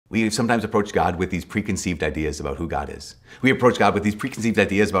We sometimes approach God with these preconceived ideas about who God is. We approach God with these preconceived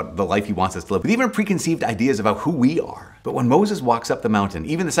ideas about the life he wants us to live, with even preconceived ideas about who we are. But when Moses walks up the mountain,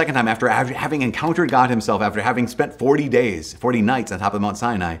 even the second time after having encountered God himself, after having spent 40 days, 40 nights on top of Mount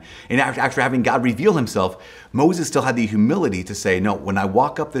Sinai, and after having God reveal himself, Moses still had the humility to say, no, when I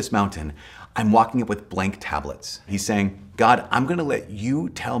walk up this mountain, I'm walking up with blank tablets. He's saying, God, I'm going to let you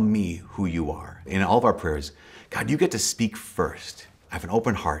tell me who you are. In all of our prayers, God, you get to speak first. I have an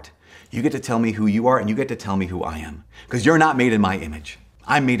open heart. You get to tell me who you are, and you get to tell me who I am. Because you're not made in my image.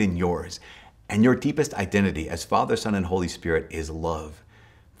 I'm made in yours. And your deepest identity as Father, Son, and Holy Spirit is love.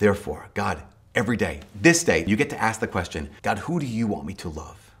 Therefore, God, every day, this day, you get to ask the question, God, who do you want me to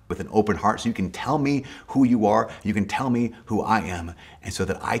love? With an open heart, so you can tell me who you are, you can tell me who I am, and so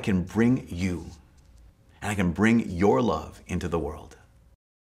that I can bring you, and I can bring your love into the world.